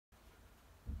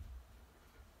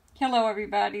Hello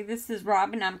everybody, this is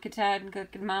Robin. I'm Katad and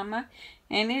Cooking Mama,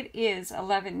 and it is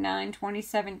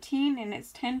 11/9/2017 and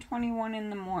it's 10:21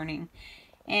 in the morning.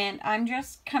 And I'm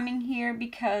just coming here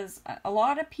because a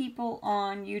lot of people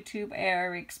on YouTube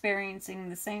are experiencing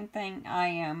the same thing I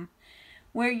am,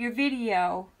 where your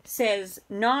video says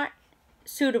not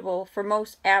suitable for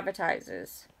most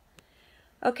advertisers.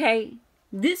 Okay,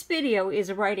 this video is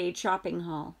a Rite Aid shopping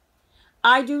haul.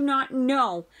 I do not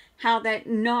know how that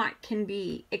not can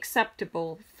be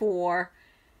acceptable for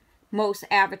most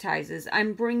advertisers.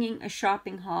 I'm bringing a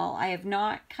shopping haul. I have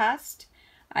not cussed.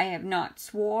 I have not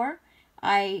swore.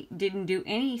 I didn't do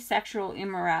any sexual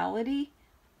immorality.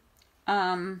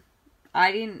 I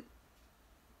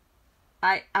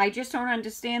just don't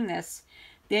understand this.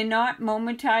 They're not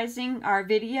momentizing our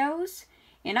videos.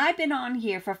 And I've been on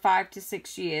here for 5 to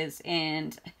 6 years,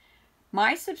 and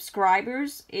my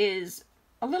subscribers is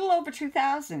a little over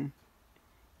 2,000.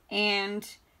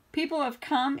 And people have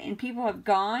come and people have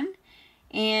gone.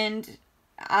 And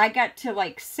I got to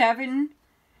like 7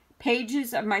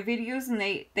 pages of my videos, and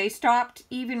they stopped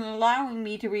even allowing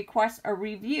me to request a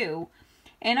review.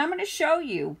 And I'm going to show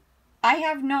you. I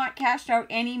have not cashed out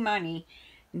any money.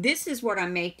 This is what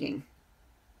I'm making.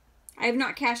 I have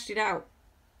not cashed it out.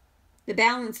 The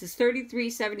balance is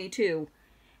 $33.72.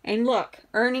 And look,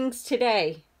 earnings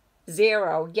today,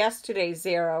 0. Yesterday,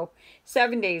 0.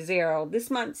 7 days, 0.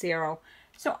 This month, 0.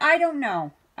 So I don't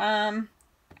know. I'm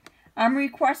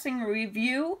requesting a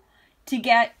review to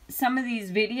get some of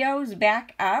these videos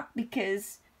back up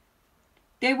because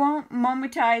they won't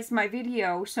monetize my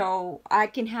video, so I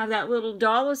can have that little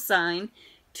 $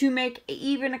 to make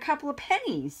even a couple of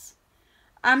pennies.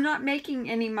 I'm not making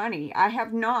any money. I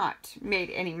have not made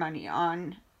any money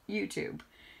on YouTube.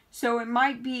 So it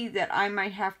might be that I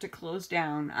might have to close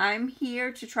down. I'm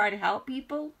here to try to help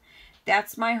people.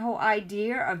 That's my whole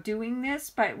idea of doing this.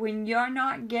 But when you're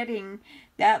not getting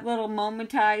that little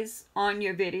momentize on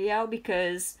your video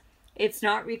because it's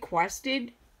not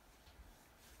requested,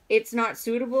 it's not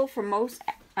suitable for most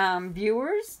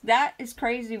viewers, that is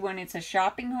crazy when it's a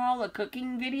shopping haul, a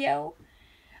cooking video.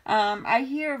 I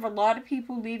hear of a lot of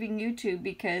people leaving YouTube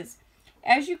because,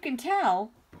 as you can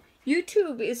tell,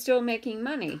 YouTube is still making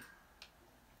money.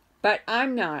 But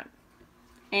I'm not.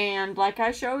 And like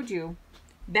I showed you,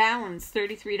 balance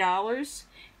 $33.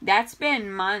 That's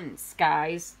been months,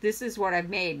 guys. This is what I've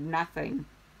made. Nothing.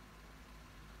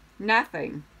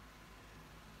 Nothing.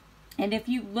 And if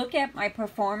you look at my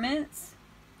performance,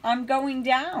 I'm going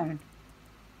down.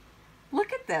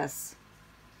 Look at this.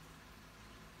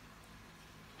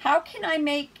 How can I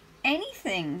make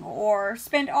anything or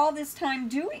spend all this time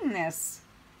doing this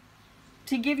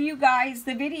to give you guys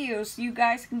the videos so you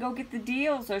guys can go get the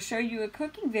deals, or show you a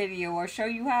cooking video, or show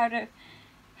you how to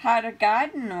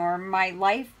garden, or my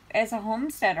life as a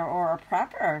homesteader or a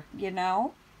prepper, you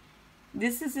know?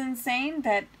 This is insane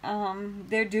that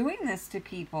they're doing this to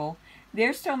people.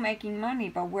 They're still making money,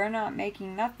 but we're not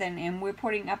making nothing, and we're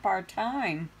putting up our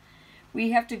time.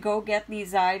 We have to go get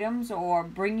these items or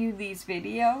bring you these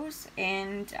videos,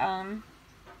 and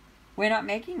we're not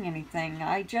making anything.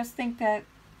 I just think that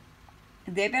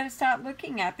they better start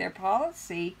looking at their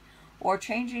policy or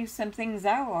changing some things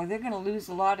out, or they're going to lose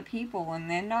a lot of people, and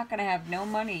they're not going to have no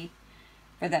money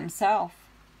for themselves.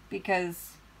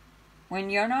 Because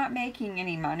when you're not making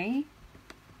any money,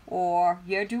 or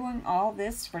you're doing all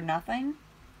this for nothing.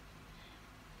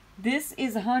 This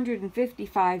is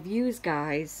 155 views,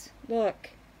 guys.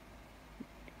 Look.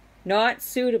 Not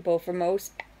suitable for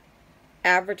most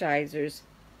advertisers.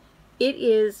 It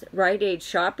is Rite Aid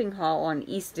shopping haul on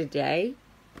Easter Day.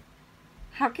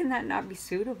 How can that not be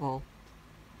suitable?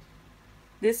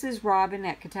 This is Robin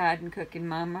at Katad and Cooking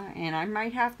Mama, and I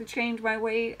might have to change my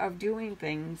way of doing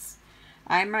things.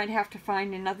 I might have to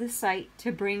find another site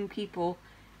to bring people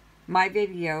my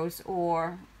videos,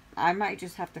 or I might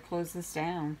just have to close this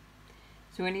down.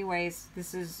 So anyways,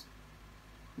 this is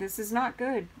not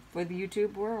good for the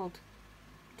YouTube world.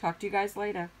 Talk to you guys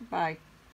later. Bye.